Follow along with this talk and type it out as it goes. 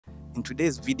In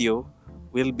today's video,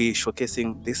 we'll be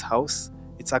showcasing this house.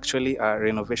 It's actually a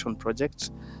renovation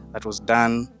project that was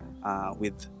done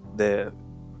with the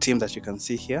team that you can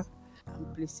see here.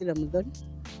 I'm Priscilla Mudoni.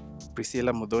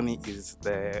 Priscilla Mudoni is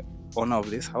the owner of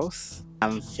this house.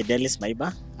 I'm Fidelis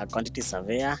Maiba, a quantity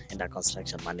surveyor and a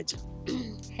construction manager.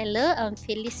 Hello, I'm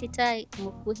Felicita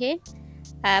Mukuhe,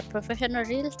 a professional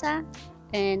realtor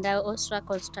and also a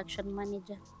construction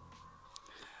manager.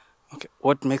 Okay,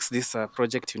 what makes this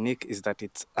project unique is that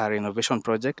it's a renovation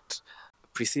project.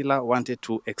 Priscilla wanted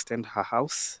to extend her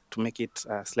house to make it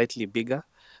slightly bigger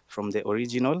from the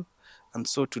original. And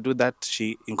so to do that,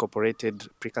 she incorporated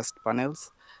precast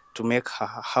panels to make her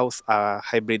house a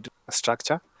hybrid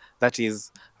structure. That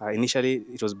is, initially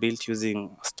it was built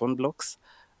using stone blocks,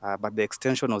 but the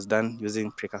extension was done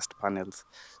using precast panels.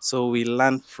 So we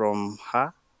learned from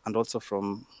her and also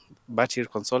from Batir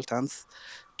consultants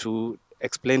to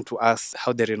explain to us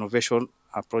how the renovation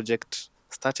project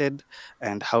started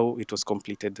and how it was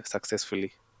completed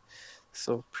successfully.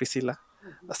 So Priscilla,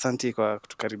 asante kwa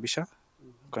kutukaribisha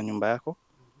kwa nyumba yako.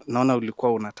 Naona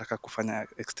ulikuwa unataka kufanya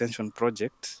extension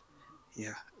project.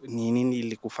 Yeah. Ni nini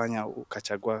ilikufanya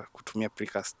ukachagua kutumia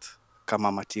precast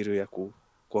kama material ya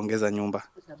kuongeza nyumba?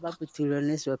 Sababu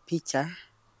tulioneshwa picha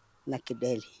na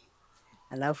kideli.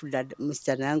 Alafu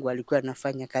msichana yangu alikuwa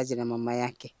anafanya kazi na mama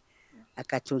yake.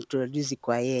 Akatuintroduce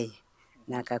kwa yeye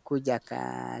na akakuja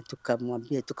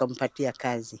tukamwambia tukampatia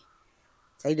kazi.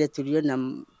 Saida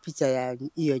tuliona picha ya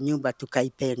hiyo nyumba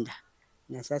tukaipenda.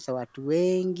 Na sasa watu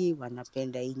wengi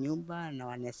wanapenda hii nyumba na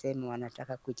wanasema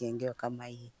wanataka kujengewa kama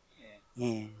hii.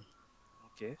 Yeah.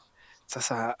 Okay.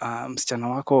 Sasa msichana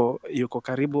wako yuko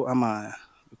karibu ama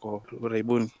yuko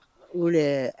uraibuni?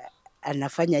 Ule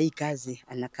anafanya hii kazi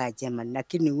anakaa German,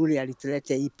 lakini ule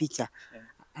alituletea hii picha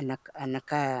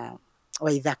anakaa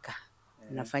Waithaka.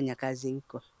 Anafanya kazi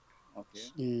huko.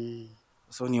 Okay.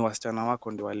 So ni wasichana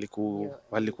wako ndio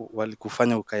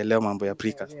walikufanya ukaelewa mambo ya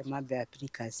precast? Mambo ya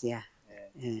precast, yeah.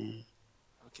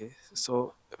 Okay.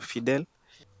 So Fidel,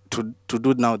 to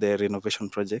do now the renovation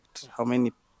project, how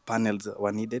many panels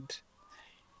were needed?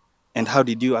 And how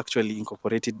did you actually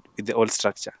incorporate it with the old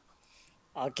structure?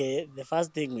 Okay, the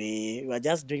first thing we were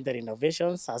just doing the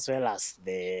renovations as well as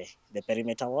the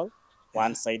perimeter wall.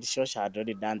 One side, Shosha had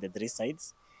already done the 3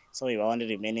 sides, so we were only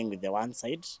remaining with the one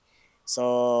side.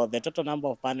 So the total number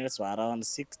of panels were around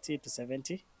 60 to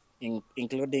 70,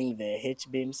 including the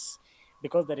H-beams.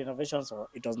 Because the renovations,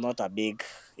 it was not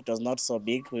so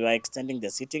big. We were extending the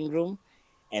sitting room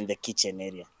and the kitchen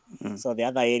area. So the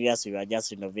other areas we were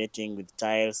just renovating with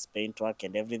tiles, paintwork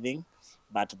and everything.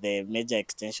 But the major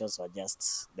extensions were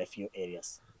just the few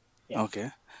areas. Yeah.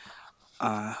 Okay.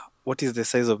 What is the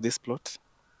size of this plot?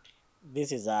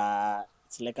 This is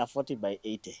it's like a 40 by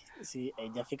 80. See,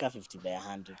 Jafika 50 by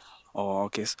 100. Oh,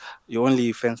 okay. So you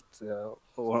only fenced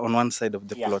on one side of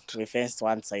the plot? We fenced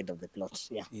one side of the plot.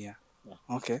 Yeah.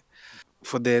 Okay.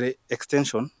 For the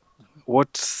extension,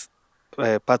 what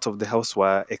parts of the house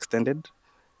were extended?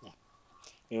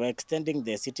 We were extending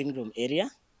the sitting room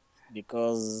area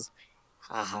because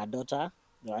her daughter,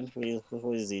 the one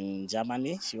who is in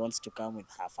Germany, she wants to come with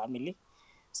her family.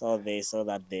 So they saw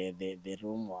that the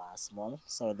room was small.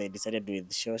 So they decided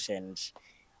with Shosh and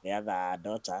the other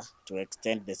daughter to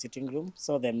extend the sitting room.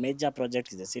 So the major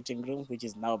project is the sitting room, which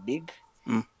is now big,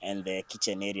 and the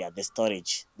kitchen area, the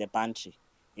storage, the pantry.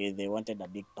 They wanted a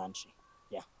big pantry.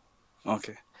 Yeah.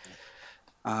 Okay.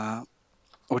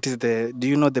 Do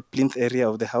you know the plinth area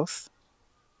of the house?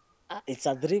 It's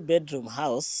a 3-bedroom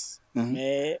house.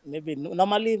 Maybe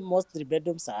normally most 3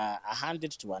 bedrooms are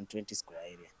 100 to 120 square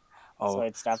area. Oh. So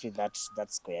it's roughly that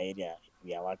square area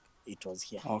it was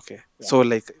here. Okay. Yeah. So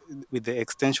like with the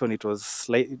extension, it was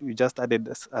slight. You just added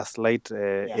a slight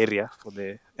area for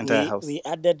the entire house. We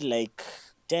added like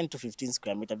 10 to 15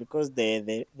 square meter because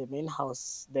the main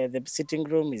house, the sitting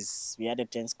room we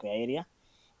added 10 square area.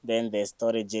 Then the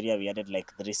storage area, we added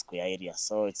like 3 square area.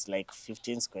 So it's like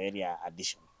 15 square area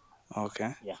addition.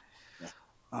 Okay.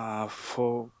 Yeah.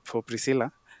 For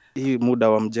Priscilla, hii muda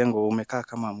wa mjengo umekaa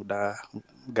kama muda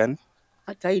gani?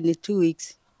 Hata hii ni 2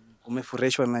 weeks.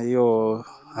 Umefurahishwa na hiyo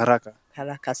haraka?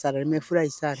 Haraka sana, nimefurahi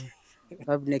sana.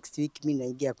 Sababu next week mimi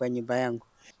naingia kwa nyumba yangu.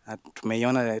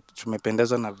 Tumeiona,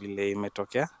 tumependezwa na vile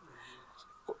imetokea.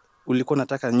 Ulikuwa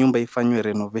unataka nyumba ifanywe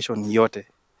renovation yote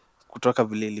kutoka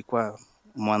vile ilikuwa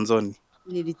mwanzoni?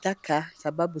 Nilitaka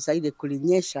sababu Saida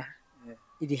kulinyesha,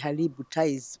 iliharibu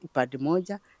tiles upande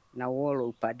moja na wall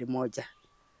upande moja.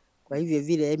 Kwa hivyo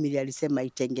vile Emily alisema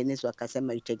itengenezwe,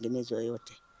 akasema itengenezwe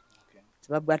yote. Okay.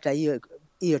 Sababu hata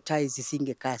hiyo tiles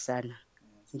isingekaa sana.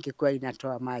 Ingekuwa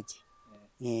inatoa maji.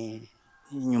 Hii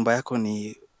nyumba yako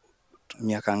ni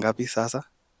miaka ngapi sasa?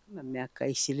 na miaka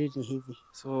 20 hivi.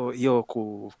 So hiyo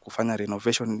kufanya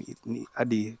renovation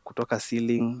hadi kutoka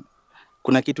ceiling,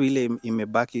 kuna kitu ile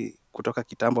imebaki kutoka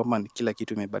kitambo ama kila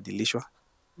kitu imebadilishwa?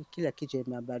 Kila kitu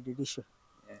imebadilishwa,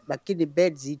 lakini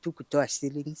beds tu kutoa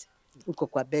ceilings huko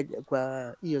kwa bed,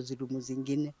 kwa hiyo zurumu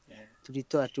zingine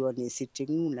tulitoa tu ni sitting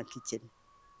room na kitchen.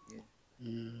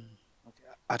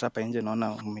 Hata hapa nje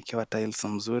naona umekewa tiles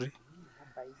mzuri.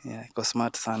 Iko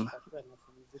smart sana.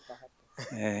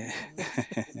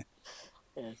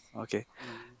 Okay.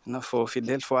 Now for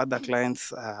Fidel, for other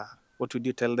clients, what would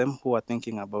you tell them who are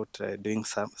thinking about doing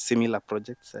some similar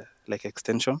projects like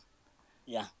extension?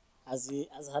 Yeah, as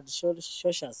had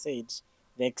Shosha said,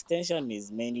 the extension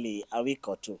is mainly a week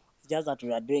or two. It's just that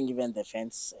we are doing even the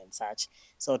fence and such.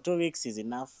 So 2 weeks is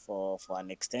enough for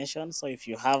an extension. So if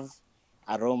you have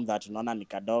a room that unaona ni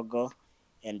kadogo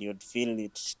and you'd feel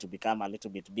it to become a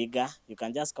little bit bigger, you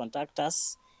can just contact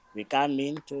us. We come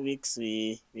in 2 weeks,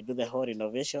 we do the whole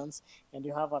renovations, and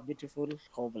you have a beautiful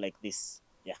home like this.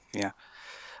 Yeah.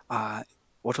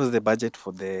 What was the budget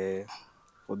for the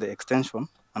extension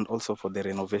and also for the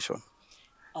renovation?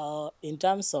 In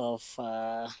terms of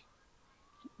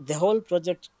the whole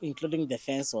project, including the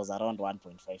fence, was around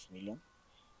 1.5 million.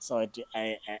 So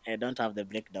I don't have the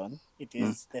breakdown. It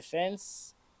is the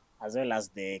fence as well as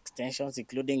the extensions,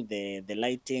 including the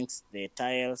lightings, the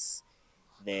tiles,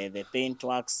 the paint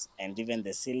works, and even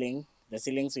the ceiling. The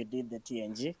ceilings we did the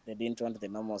TNG. They didn't want the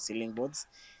normal ceiling boards.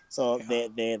 So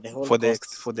the whole for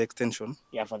cost, for the extension.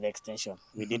 Yeah, for the extension,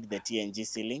 we did the TNG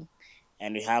ceiling,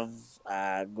 and we have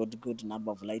a good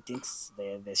number of lightings,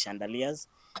 the chandeliers.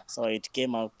 So it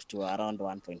came up to around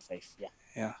 1.5.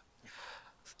 Yeah.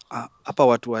 Hapa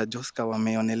watu wa Joska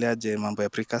wameoneleaje mambo ya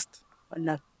Precast?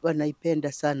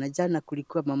 Wanaipenda sana. Jana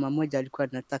kulikuwa mama moja alikuwa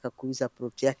anataka kuuza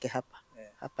plot yake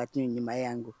hapa nyuma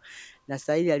yangu, na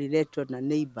sasa hivi aliletwa na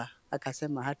neighbor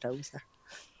akasema hatauza.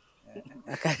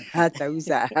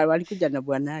 Hatauza. Walikuja na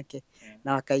bwana yake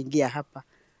na wakaingia hapa,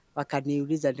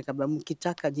 wakaniuliza, nikamwambia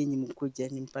mkitaka nyinyi mkuje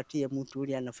nimpatie mtu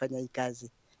yule anafanya hii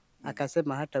kazi.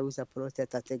 Akasema hatauza plot,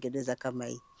 atatengeneza kama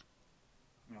hii.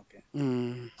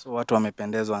 So watu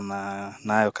wamependezwa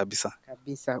nayo kabisa.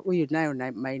 Huyu nayo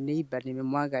na my neighbor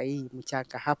nimemwaga hii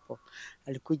mchanga hapo,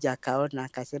 alikuja akaona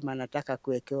akasema anataka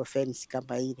kuwekewa fence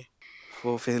kama ile.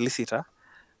 For Felicita,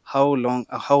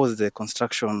 how was the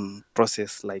construction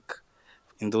process like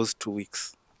in those 2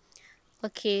 weeks?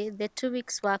 Okay, the 2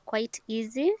 weeks were quite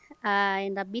easy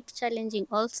and a bit challenging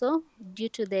also due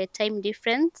to the time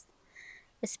difference,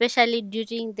 especially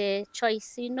during the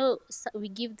choice. We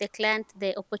give the client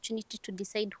the opportunity to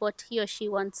decide what he or she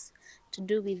wants to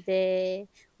do with the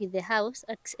house,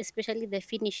 especially the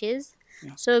finishes.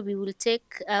 So we will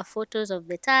take photos of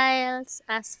the tiles,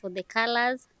 ask for the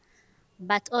colors,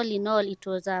 but all in all, it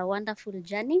was a wonderful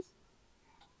journey.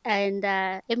 And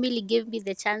Emily gave me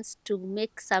the chance to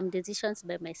make some decisions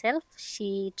by myself.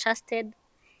 She trusted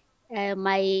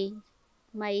my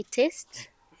taste.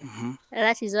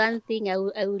 That is one thing I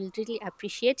will really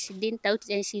appreciate. She didn't doubt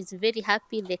it, and she's very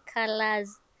happy. The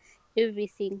colors,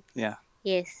 everything. Yeah.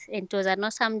 Yes, and it was an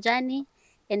awesome journey.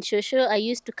 And Shosho, I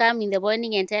used to come in the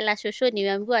morning and tell her, Shosho,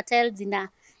 nimeambiwa tiles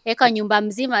zinaweka nyumba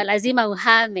mzima, lazima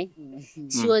uhame.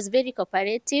 She was very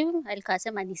cooperative. Alikuwa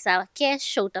asema ni sawa,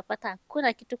 kesho utapata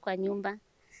hakuna kitu kwa nyumba.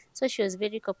 So she was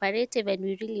very cooperative and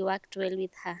we really worked well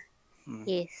with her.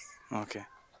 Yes. Okay.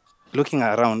 Looking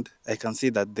around, I can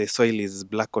see that the soil is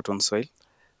black cotton soil.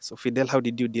 So Fidel, how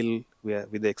did you deal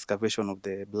with the excavation of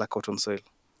the black cotton soil?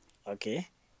 Okay.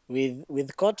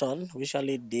 With cotton, we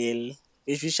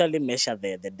usually measure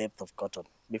the depth of cotton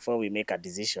before we make a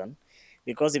decision.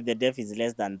 Because if the depth is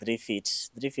less than 3 feet,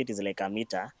 3 feet is like a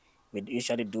meter, we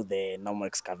usually do the normal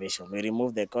excavation. We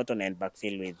remove the cotton and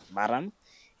backfill with maram.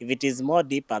 If it is more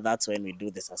deeper, that's when we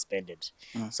do the suspended.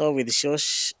 So with short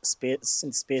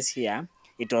space here,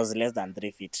 it was less than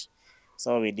 3 feet.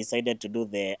 So we decided to do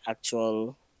the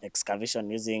actual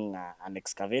excavation using an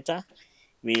excavator.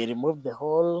 We removed the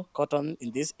whole cotton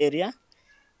in this area.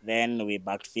 Then we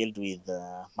backfilled with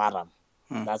maram.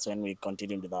 That's when we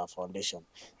continued with our foundation.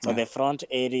 So the front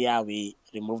area, we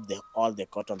removed all the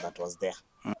cotton that was there.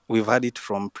 We've heard it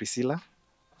from Priscilla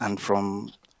and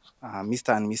from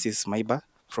Mr. and Mrs. Maiba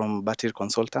from Batir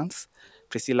Consultants.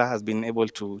 Priscilla has been able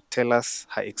to tell us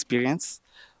her experience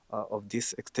of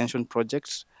this extension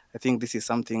project. I think this is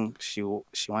something she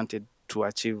wanted to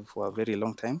achieve for a very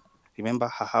long time. Remember,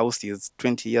 her house is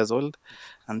 20 years old,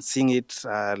 and seeing it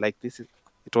like this,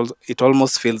 it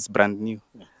almost feels brand new,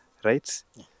 right?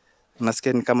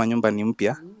 Unasikia ni kama nyumba ni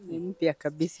mpya. Ni mpya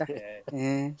kabisa.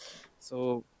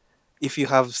 So if you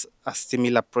have a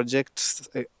similar project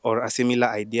or a similar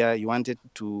idea, you wanted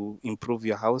to improve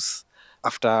your house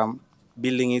after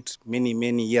building it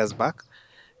many years back,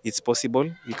 it's possible.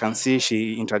 You can see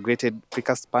she integrated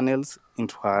precast panels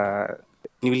into her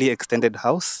newly extended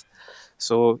house.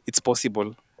 So it's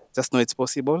possible. Just know it's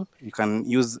possible. You can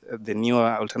use the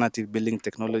newer alternative building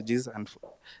technologies, and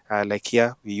like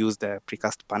here, we use the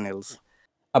precast panels.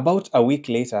 About a week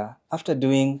later, after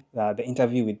doing the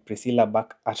interview with Priscilla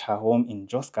back at her home in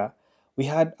Joska, we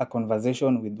had a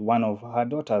conversation with one of her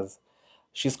daughters.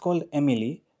 She's called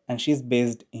Emily and she's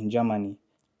based in Germany.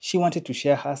 She wanted to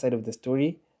share her side of the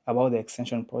story about the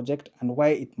extension project and why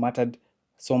it mattered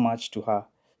so much to her.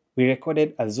 We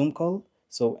recorded a Zoom call,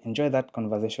 so enjoy that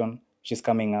conversation. She's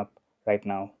coming up right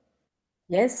now.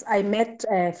 Yes, I met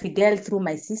Fidel through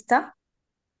my sister.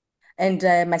 And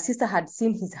my sister had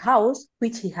seen his house,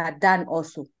 which he had done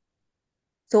also.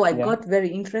 So I got very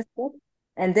interested.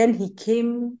 And then he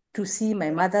came to see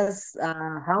my mother's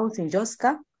house in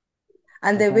Joska.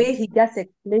 And the way he just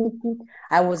explained it,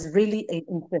 I was really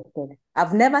interested.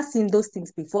 I've never seen those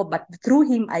things before, but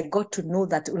through him, I got to know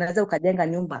that unaweza ukajenga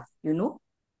nyumba, you know?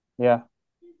 Yeah.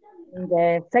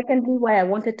 And secondly, why I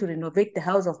wanted to renovate the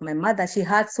house of my mother, she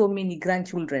had so many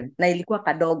grandchildren. Na ilikuwa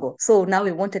kadogo. So now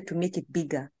we wanted to make it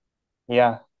bigger.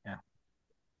 Yeah.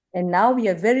 And now we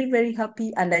are very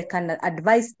happy, and I can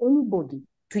advise anybody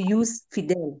to use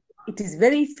Fidel. It is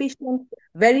very efficient,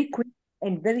 very quick,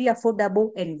 and very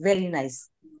affordable, and very nice.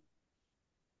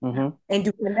 And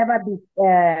you can never be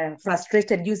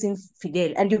frustrated using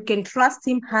Fidel, and you can trust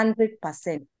him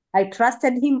 100%. I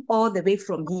trusted him all the way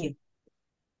from here.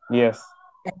 Yes.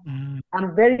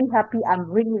 I'm very happy. I'm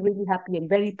really happy and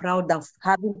very proud of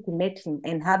having to meet him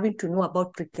and having to know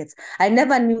about Precast. I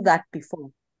never knew that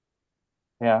before.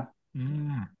 Yeah.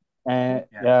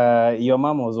 Your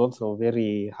mom was also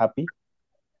very happy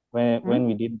when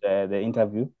we did the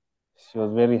interview. She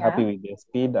was very happy with the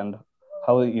speed and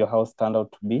how your house turned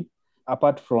out to be.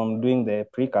 Apart from doing the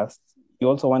precast, you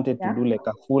also wanted to do like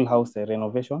a full house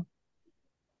renovation?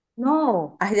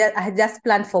 No, I just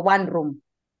planned for one room.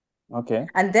 Okay.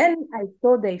 And then I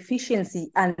saw the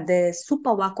efficiency and the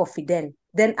super work of Fidel.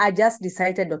 Then I just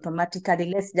decided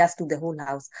automatically, let's just do the whole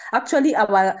house. Actually,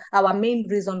 our main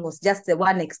reason was just the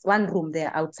one room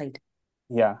there outside.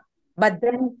 Yeah. But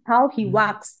then how he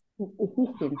works, his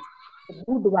efficient,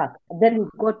 good work. Then we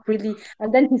got really,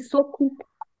 and then he's so quick.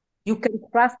 You can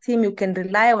trust him, you can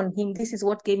rely on him. This is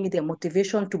what gave me the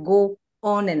motivation to go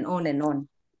on and on and on.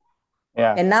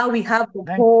 Yeah. And now we have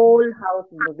the whole house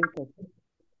renovated.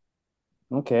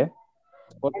 Okay.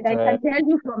 And I can tell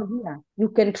you from here, you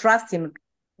can trust him.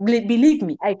 Believe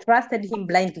me, I trusted him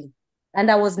blindly. And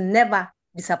I was never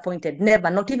disappointed. Never,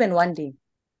 not even one day.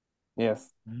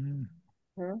 Yes.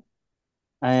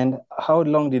 And how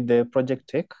long did the project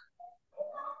take?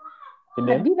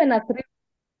 Given us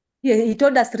he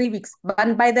told us 3 weeks.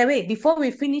 But by the way, before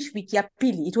we finished with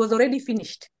Yapili, it was already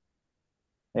finished.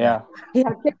 Yeah. He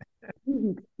had taken 3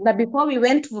 weeks. But before we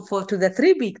went to the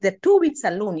 3 weeks, the 2 weeks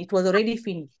alone, it was already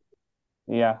finished.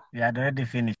 Yeah. We had already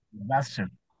finished. That's true.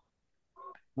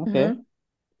 Okay.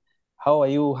 How are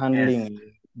you handling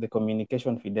the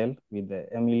communication, Fidel, with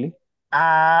Emily?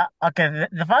 Okay.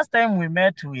 The first time we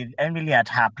met with Emily at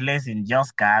her place in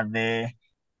Joska,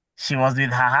 she was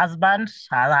with her husband.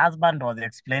 Her husband was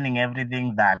explaining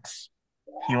everything that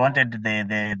he wanted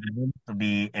the room to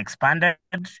be expanded,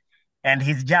 and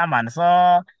he's German,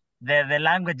 so the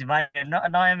language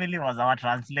no Emily was our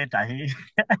translator.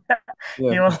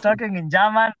 He was talking in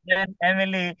German. Then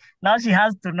Emily, now she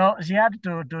had to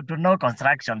know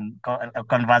construction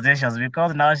conversations,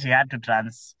 because now she had to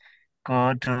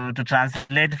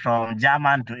translate from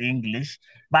German to English.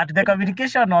 But the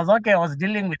communication was okay. I was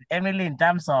dealing with Emily in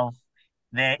terms of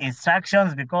the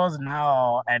instructions, because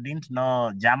now I didn't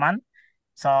know German.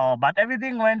 So, but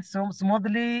everything went so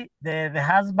smoothly. The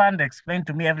husband explained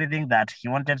to me everything that he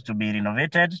wanted to be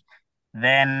renovated.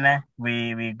 Then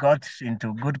we got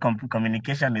into good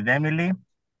communication with Emily.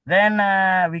 Then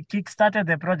we kick-started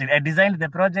the project. I designed the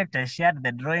project, I shared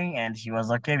the drawing, and she was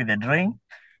okay with the drawing.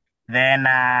 Then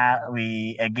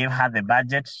I gave her the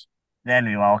budget. Then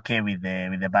we were okay with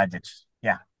the budget.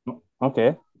 Yeah.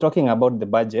 Okay. Talking about the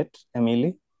budget,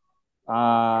 Emily,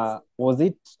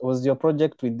 was your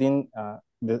project within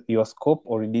your scope,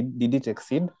 or did it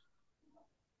exceed?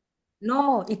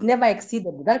 No, it never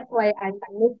exceeded. That's why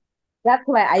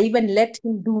I even let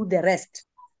him do the rest.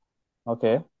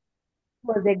 Okay.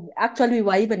 Actually, we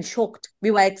were even shocked.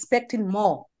 We were expecting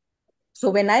more. So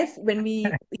when he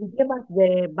gave us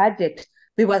the budget,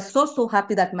 we were so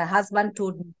happy that my husband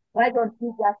told me, why don't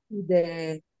you just do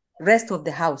the rest of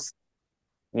the house?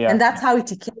 Yeah. And that's how it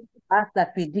came to us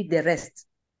that we did the rest.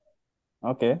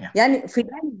 Okay. Yani,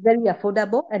 Fidel is very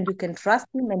affordable and you can trust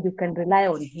him and you can rely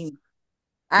on him.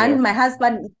 And Yes. my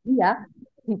husband is here.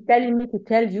 He's telling me to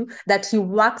tell you that he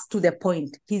works to the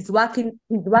point. His work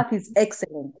is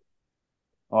excellent.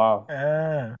 Wow.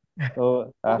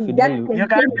 So, He Fidel, just You can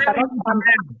can say he tell cannot him to come.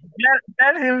 wave.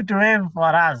 Tell him to wave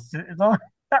for us. So,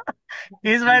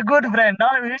 he's my good friend. No,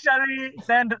 we usually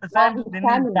send Yeah, the he's link.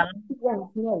 coming.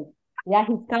 Yeah,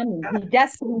 he's coming. He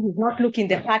just he's not looking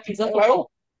the part. He's also. Hello.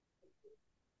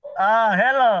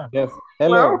 Hello. yes.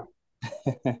 Hello.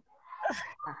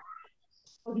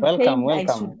 So he's Welcome, saying I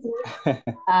welcome. should say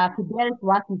Fidel's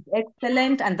work is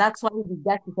excellent, and that's why we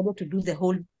just decided to do the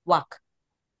whole work.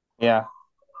 Yeah.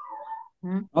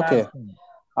 Okay.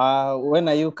 When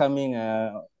are you coming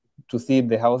to see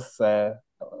the house?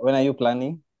 When are you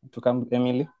planning to come,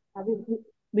 Emily?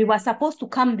 We were supposed to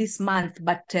come this month,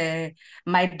 but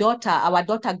our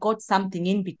daughter got something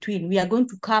in between. We are going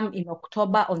to come in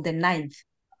October on the 9th.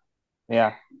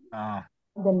 Yeah. The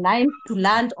 9th to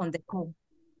land on the 10th.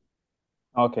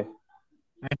 Okay.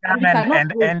 We cannot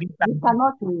wait. We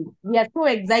cannot wait. We are so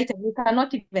excited. We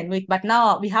cannot even wait. But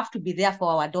now we have to be there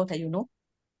for our daughter, you know?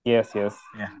 Yes, yes.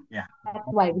 Yeah. That's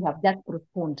why we have just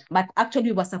postponed. But actually,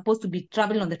 we were supposed to be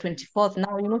traveling on the 24th.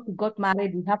 Now, you know, she got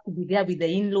married. We have to be there with the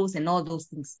in-laws and all those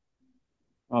things.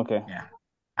 Okay. Yeah.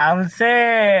 I will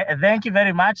say thank you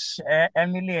very much,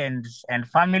 Emily and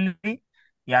family,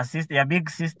 your sister, your big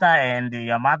sister, and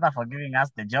your mother for giving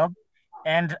us the job.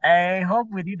 And I hope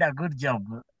we did a good job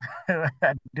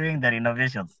doing the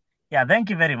renovations. Yeah,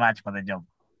 thank you very much for the job.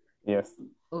 Yes.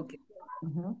 Okay.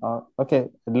 Okay.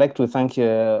 I'd like to thank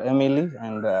Emily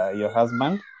and your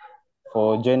husband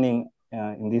for joining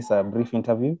in this brief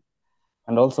interview,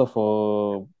 and also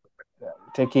for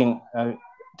taking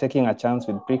a chance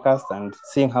with Precast and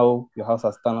seeing how your house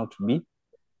has turned out to be.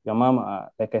 Your mom,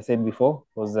 like I said before,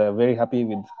 was very happy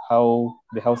with how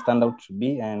the house turned out to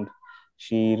be, and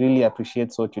she really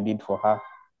appreciates what you did for her.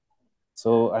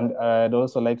 So, and I'd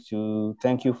also like to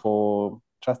thank you for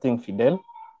trusting Fidel.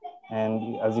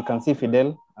 And as you can see,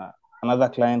 Fidel, another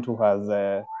client who has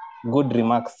good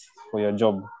remarks for your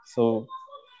job. So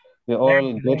we're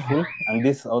all grateful, and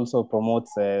this also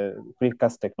promotes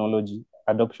precast technology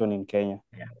adoption in Kenya.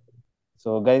 Yeah.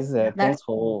 So, guys, thanks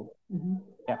for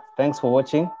thanks for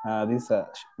watching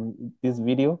this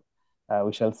video.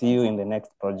 We shall see you in the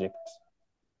next project.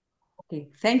 Okay,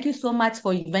 thank you so much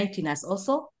for inviting us.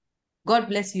 Also, God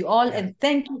bless you all, and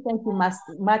thank you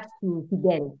much to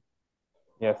Fidel.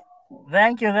 Yes.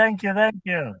 Thank you.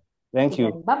 Thank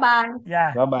you. Bye bye.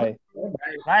 Yeah. Bye bye.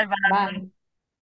 Bye bye. Bye.